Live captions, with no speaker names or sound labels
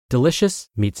Delicious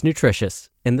meets nutritious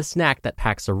in the snack that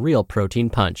packs a real protein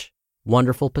punch.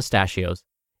 Wonderful Pistachios.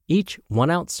 Each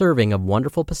 1-ounce serving of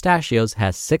Wonderful Pistachios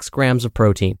has 6 grams of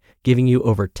protein, giving you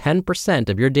over 10%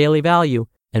 of your daily value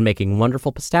and making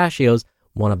Wonderful Pistachios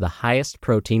one of the highest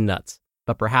protein nuts.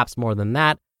 But perhaps more than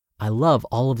that, I love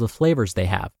all of the flavors they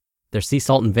have. Their sea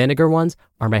salt and vinegar ones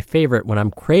are my favorite when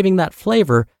I'm craving that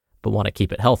flavor but want to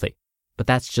keep it healthy. But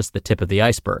that's just the tip of the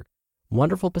iceberg.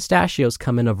 Wonderful Pistachios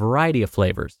come in a variety of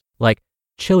flavors, like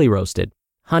chili roasted,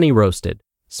 honey roasted,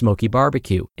 smoky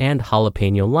barbecue, and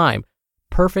jalapeno lime,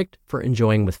 perfect for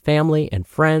enjoying with family and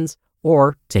friends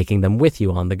or taking them with you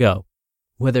on the go.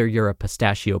 Whether you're a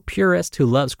pistachio purist who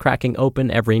loves cracking open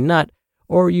every nut,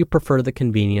 or you prefer the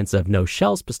convenience of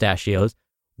no-shells pistachios,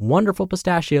 Wonderful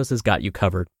Pistachios has got you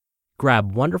covered.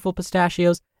 Grab Wonderful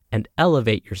Pistachios and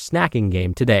elevate your snacking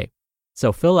game today.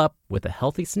 So fill up with a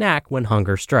healthy snack when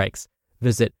hunger strikes.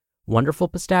 Visit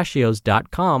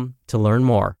wonderfulpistachios.com to learn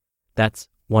more. That's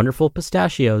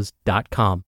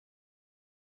wonderfulpistachios.com.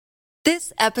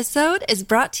 This episode is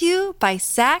brought to you by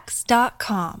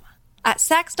Sax.com. At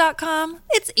Sax.com,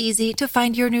 it's easy to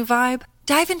find your new vibe.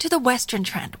 Dive into the Western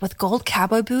trend with gold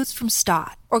cowboy boots from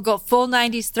Stott, or go full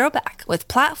 90s throwback with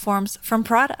platforms from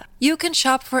Prada. You can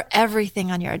shop for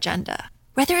everything on your agenda,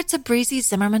 whether it's a breezy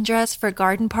Zimmermann dress for a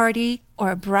garden party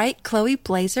or a bright Chloe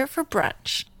blazer for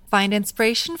brunch. Find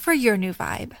inspiration for your new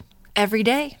vibe every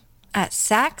day at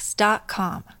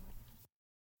Sax.com.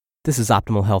 This is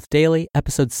Optimal Health Daily,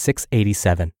 episode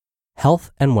 687,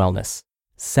 Health and Wellness,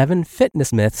 7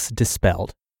 Fitness Myths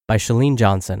Dispelled, by Chalene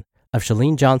Johnson of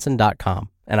ChaleneJohnson.com,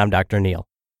 and I'm Dr. Neil.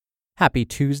 Happy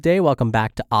Tuesday. Welcome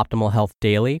back to Optimal Health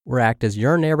Daily, where I act as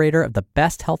your narrator of the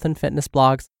best health and fitness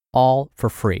blogs, all for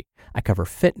free. I cover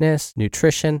fitness,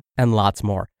 nutrition, and lots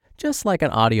more, just like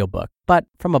an audiobook, but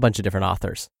from a bunch of different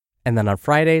authors. And then on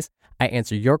Fridays, I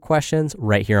answer your questions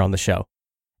right here on the show.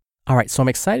 All right, so I'm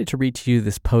excited to read to you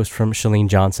this post from Chalene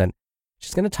Johnson.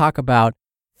 She's going to talk about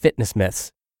fitness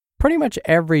myths. Pretty much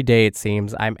every day, it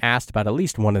seems, I'm asked about at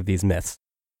least one of these myths.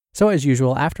 So as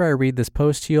usual, after I read this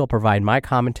post to you, I'll provide my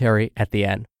commentary at the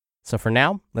end. So for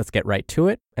now, let's get right to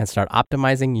it and start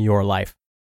optimizing your life.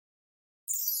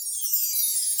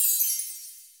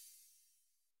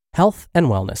 Health and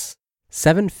Wellness,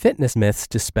 7 Fitness Myths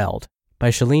Dispelled, by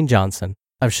Chalene Johnson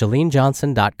of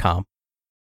ChaleneJohnson.com.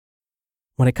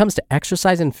 When it comes to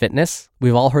exercise and fitness,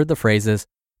 we've all heard the phrases,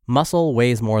 muscle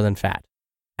weighs more than fat,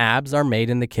 abs are made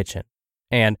in the kitchen,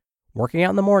 and working out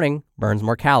in the morning burns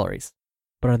more calories.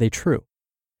 But are they true?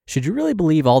 Should you really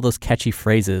believe all those catchy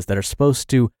phrases that are supposed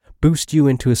to boost you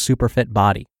into a super fit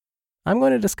body? I'm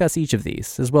going to discuss each of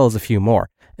these, as well as a few more,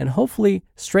 and hopefully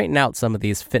straighten out some of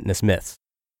these fitness myths.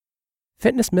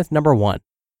 Fitness myth number 1,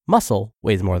 muscle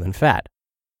weighs more than fat.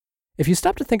 If you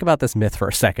stop to think about this myth for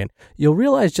a second, you'll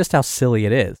realize just how silly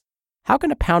it is. How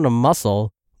can a pound of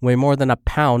muscle weigh more than a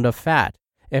pound of fat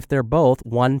if they're both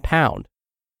 1 pound?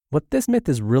 What this myth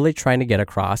is really trying to get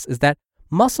across is that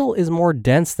muscle is more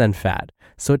dense than fat,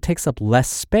 so it takes up less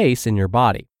space in your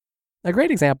body. A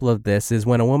great example of this is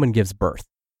when a woman gives birth.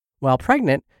 While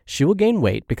pregnant, she will gain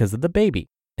weight because of the baby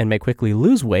and may quickly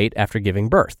lose weight after giving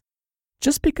birth.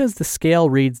 Just because the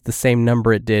scale reads the same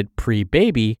number it did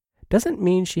pre-baby doesn't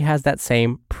mean she has that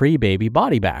same pre-baby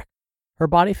body back. Her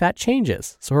body fat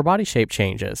changes, so her body shape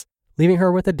changes, leaving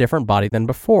her with a different body than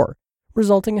before,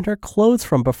 resulting in her clothes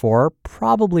from before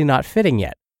probably not fitting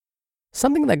yet.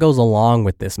 Something that goes along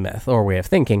with this myth or way of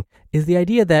thinking is the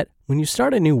idea that when you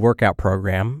start a new workout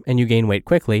program and you gain weight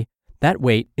quickly, that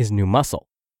weight is new muscle.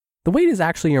 The weight is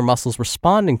actually your muscles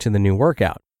responding to the new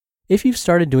workout. If you've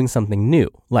started doing something new,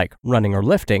 like running or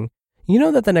lifting, you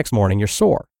know that the next morning you're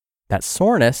sore. That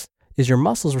soreness is your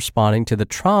muscles responding to the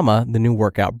trauma the new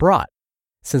workout brought.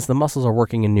 Since the muscles are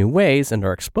working in new ways and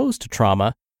are exposed to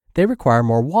trauma, they require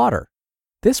more water.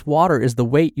 This water is the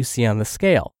weight you see on the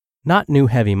scale, not new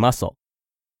heavy muscle.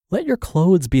 Let your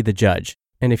clothes be the judge,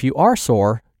 and if you are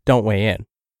sore, don't weigh in.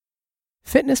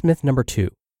 Fitness myth number 2,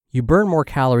 you burn more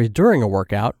calories during a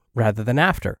workout rather than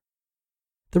after.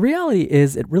 The reality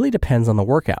is it really depends on the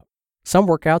workout. Some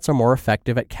workouts are more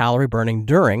effective at calorie burning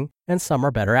during, and some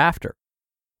are better after.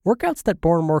 Workouts that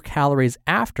burn more calories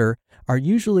after are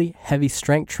usually heavy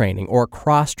strength training or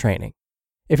cross training.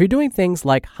 If you're doing things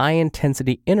like high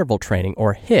intensity interval training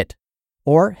or HIIT,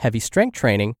 or heavy strength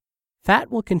training,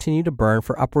 fat will continue to burn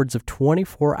for upwards of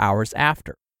 24 hours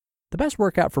after. The best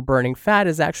workout for burning fat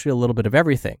is actually a little bit of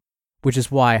everything, which is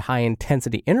why high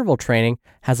intensity interval training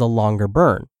has a longer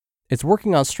burn. It's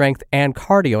working on strength and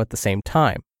cardio at the same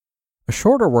time. A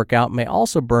shorter workout may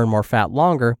also burn more fat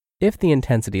longer if the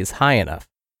intensity is high enough.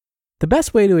 The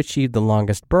best way to achieve the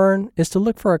longest burn is to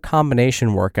look for a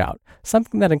combination workout,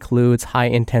 something that includes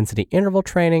high-intensity interval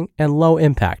training and low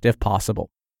impact if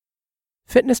possible.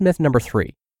 Fitness myth number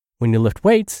 3. When you lift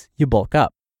weights, you bulk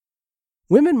up.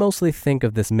 Women mostly think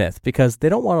of this myth because they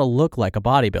don't want to look like a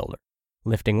bodybuilder.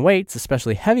 Lifting weights,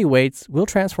 especially heavy weights, will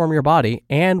transform your body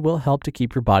and will help to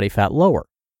keep your body fat lower.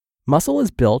 Muscle is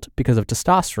built because of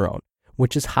testosterone,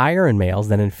 which is higher in males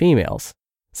than in females.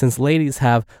 Since ladies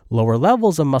have lower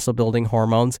levels of muscle-building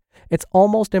hormones, it's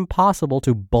almost impossible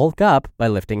to bulk up by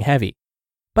lifting heavy.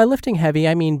 By lifting heavy,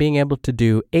 I mean being able to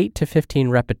do 8 to 15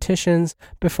 repetitions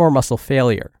before muscle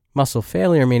failure. Muscle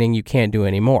failure meaning you can't do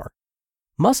any more.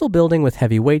 Muscle building with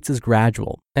heavy weights is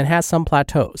gradual and has some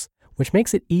plateaus, which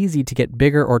makes it easy to get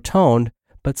bigger or toned,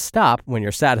 but stop when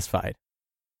you're satisfied.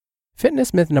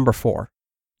 Fitness myth number 4.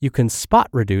 You can spot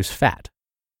reduce fat.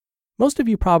 Most of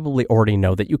you probably already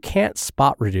know that you can't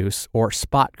spot reduce or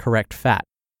spot correct fat,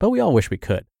 but we all wish we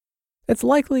could. It's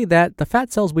likely that the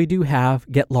fat cells we do have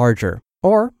get larger,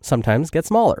 or sometimes get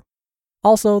smaller.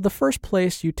 Also, the first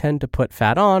place you tend to put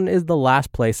fat on is the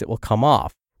last place it will come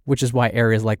off, which is why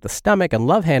areas like the stomach and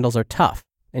love handles are tough,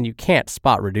 and you can't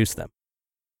spot reduce them.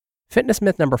 Fitness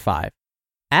myth number 5.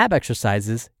 Ab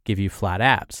exercises give you flat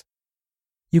abs.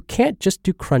 You can't just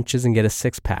do crunches and get a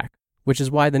six-pack, which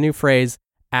is why the new phrase,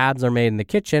 abs are made in the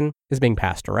kitchen, is being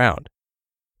passed around.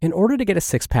 In order to get a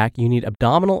six-pack, you need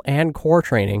abdominal and core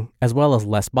training, as well as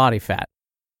less body fat.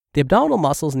 The abdominal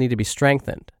muscles need to be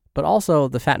strengthened, but also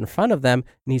the fat in front of them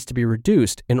needs to be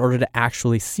reduced in order to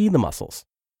actually see the muscles.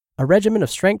 A regimen of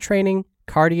strength training,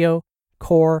 cardio,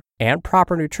 core, and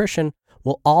proper nutrition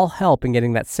will all help in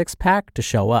getting that six-pack to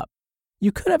show up.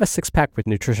 You could have a six-pack with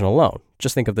nutrition alone.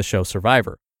 Just think of the show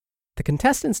Survivor. The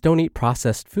contestants don't eat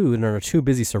processed food and are too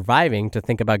busy surviving to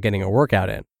think about getting a workout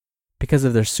in. Because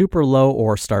of their super low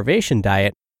or starvation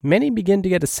diet, many begin to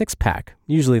get a six-pack,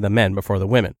 usually the men before the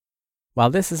women. While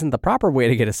this isn't the proper way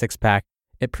to get a six-pack,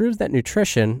 it proves that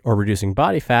nutrition, or reducing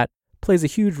body fat, plays a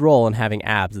huge role in having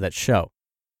abs that show.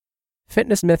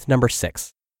 Fitness myth number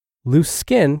 6. Loose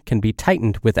skin can be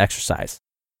tightened with exercise.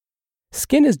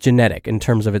 Skin is genetic in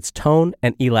terms of its tone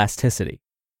and elasticity.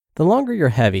 The longer you're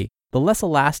heavy, the less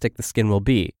elastic the skin will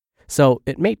be, so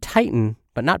it may tighten,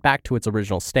 but not back to its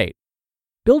original state.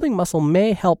 Building muscle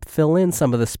may help fill in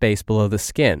some of the space below the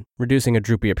skin, reducing a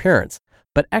droopy appearance,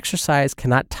 but exercise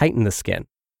cannot tighten the skin.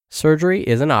 Surgery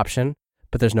is an option,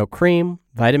 but there's no cream,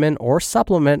 vitamin, or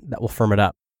supplement that will firm it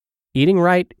up. Eating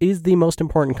right is the most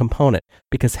important component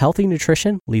because healthy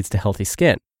nutrition leads to healthy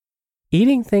skin.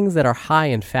 Eating things that are high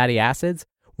in fatty acids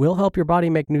will help your body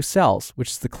make new cells,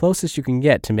 which is the closest you can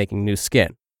get to making new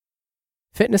skin.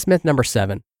 Fitness myth number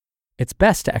 7. It's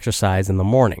best to exercise in the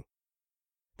morning.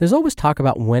 There's always talk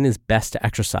about when is best to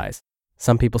exercise.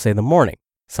 Some people say the morning.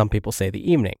 Some people say the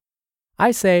evening.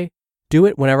 I say, do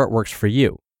it whenever it works for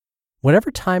you. Whatever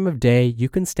time of day you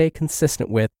can stay consistent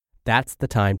with, that's the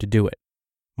time to do it.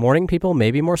 Morning people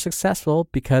may be more successful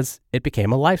because it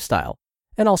became a lifestyle,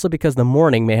 and also because the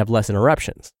morning may have less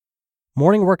interruptions.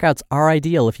 Morning workouts are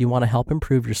ideal if you want to help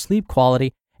improve your sleep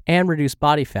quality and reduce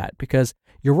body fat because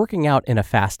you're working out in a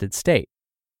fasted state.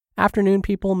 Afternoon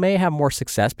people may have more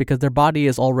success because their body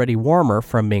is already warmer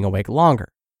from being awake longer.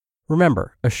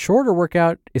 Remember, a shorter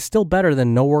workout is still better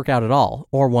than no workout at all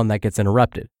or one that gets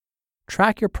interrupted.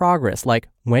 Track your progress, like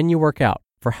when you work out,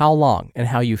 for how long, and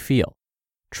how you feel.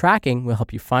 Tracking will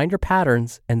help you find your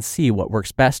patterns and see what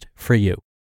works best for you.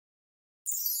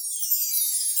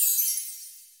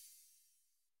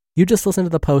 You just listened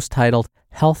to the post titled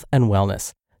Health and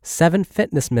Wellness, 7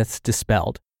 Fitness Myths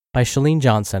Dispelled by Chalene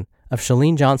Johnson of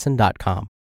ChaleneJohnson.com.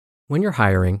 When you're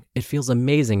hiring, it feels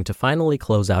amazing to finally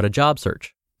close out a job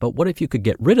search. But what if you could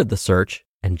get rid of the search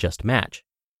and just match?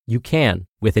 You can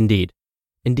with Indeed.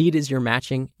 Indeed is your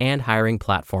matching and hiring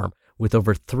platform with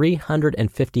over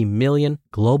 350 million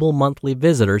global monthly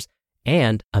visitors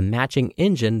and a matching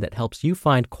engine that helps you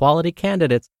find quality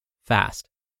candidates fast.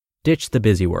 Ditch the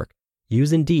busy work.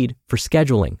 Use Indeed for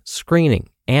scheduling,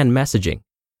 screening, and messaging.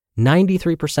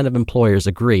 93% of employers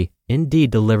agree Indeed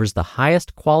delivers the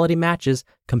highest quality matches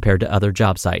compared to other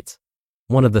job sites.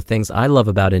 One of the things I love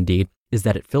about Indeed is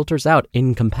that it filters out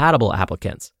incompatible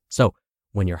applicants. So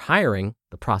when you're hiring,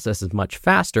 the process is much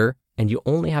faster and you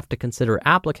only have to consider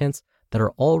applicants that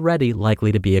are already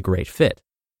likely to be a great fit.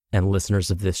 And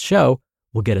listeners of this show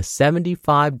will get a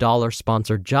 $75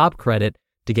 sponsored job credit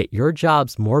to get your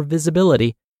jobs more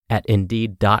visibility at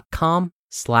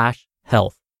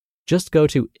Indeed.com/health. Just go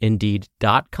to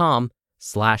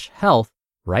Indeed.com/health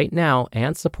right now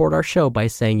and support our show by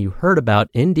saying you heard about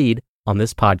Indeed on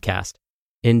this podcast.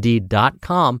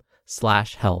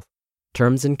 Indeed.com/health.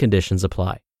 Terms and conditions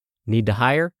apply. Need to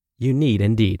hire? You need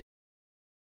Indeed.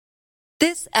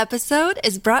 This episode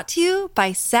is brought to you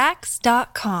by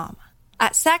Sax.com.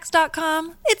 At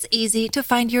Sax.com, it's easy to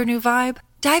find your new vibe.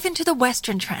 Dive into the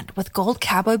Western trend with gold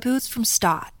cowboy boots from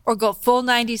Stott, or go full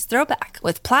 90s throwback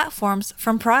with platforms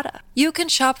from Prada. You can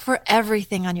shop for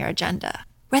everything on your agenda,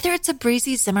 whether it's a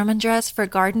breezy Zimmermann dress for a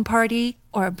garden party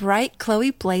or a bright Chloe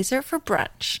blazer for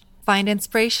brunch. Find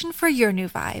inspiration for your new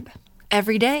vibe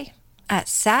every day at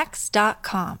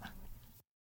Sax.com.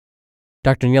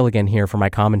 Dr. Neil again here for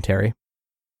my commentary.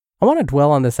 I want to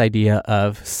dwell on this idea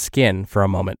of skin for a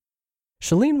moment.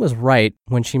 Chalene was right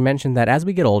when she mentioned that as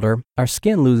we get older, our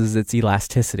skin loses its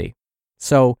elasticity.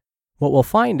 So what we'll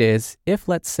find is, if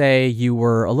let's say you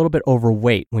were a little bit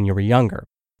overweight when you were younger,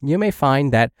 you may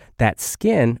find that that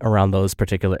skin around those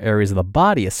particular areas of the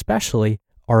body especially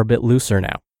are a bit looser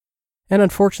now. And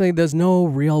unfortunately, there's no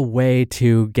real way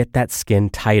to get that skin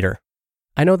tighter.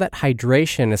 I know that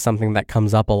hydration is something that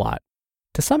comes up a lot.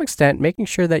 To some extent, making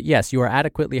sure that yes, you are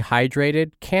adequately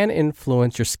hydrated can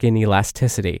influence your skin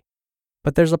elasticity.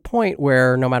 But there's a point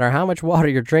where no matter how much water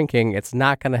you're drinking, it's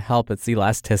not going to help its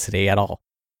elasticity at all.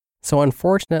 So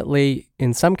unfortunately,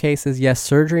 in some cases, yes,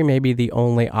 surgery may be the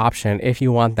only option if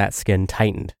you want that skin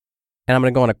tightened. And I'm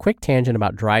going to go on a quick tangent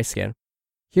about dry skin.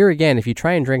 Here again, if you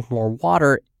try and drink more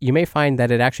water, you may find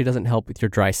that it actually doesn't help with your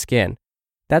dry skin.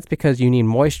 That's because you need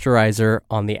moisturizer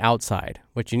on the outside.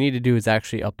 What you need to do is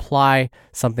actually apply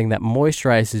something that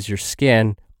moisturizes your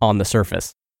skin on the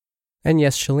surface. And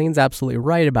yes, Chalene's absolutely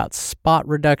right about spot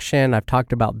reduction. I've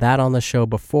talked about that on the show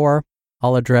before.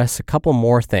 I'll address a couple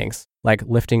more things, like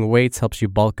lifting weights helps you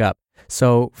bulk up.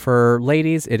 So for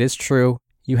ladies, it is true,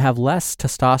 you have less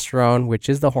testosterone, which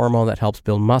is the hormone that helps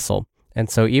build muscle. And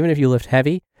so even if you lift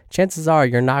heavy, chances are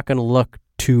you're not going to look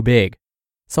too big.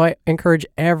 So I encourage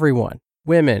everyone,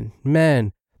 women,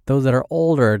 men, those that are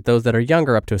older, those that are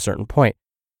younger up to a certain point,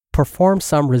 perform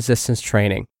some resistance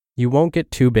training. You won't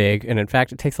get too big, and in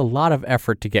fact, it takes a lot of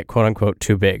effort to get quote-unquote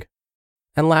too big.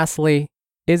 And lastly,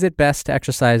 is it best to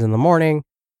exercise in the morning?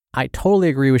 I totally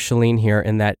agree with Chalene here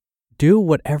in that do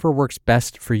whatever works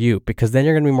best for you, because then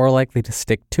you're going to be more likely to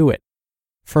stick to it.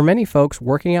 For many folks,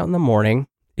 working out in the morning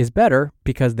is better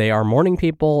because they are morning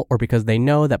people or because they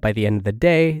know that by the end of the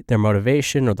day, their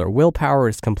motivation or their willpower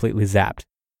is completely zapped.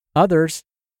 Others,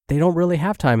 they don't really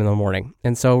have time in the morning,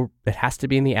 and so it has to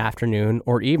be in the afternoon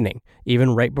or evening,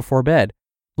 even right before bed.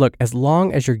 Look, as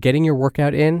long as you're getting your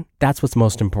workout in, that's what's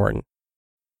most important.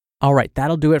 All right,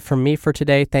 that'll do it from me for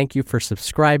today. Thank you for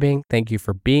subscribing. Thank you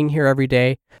for being here every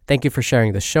day. Thank you for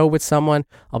sharing the show with someone.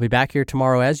 I'll be back here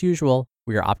tomorrow as usual,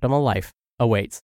 where your optimal life awaits.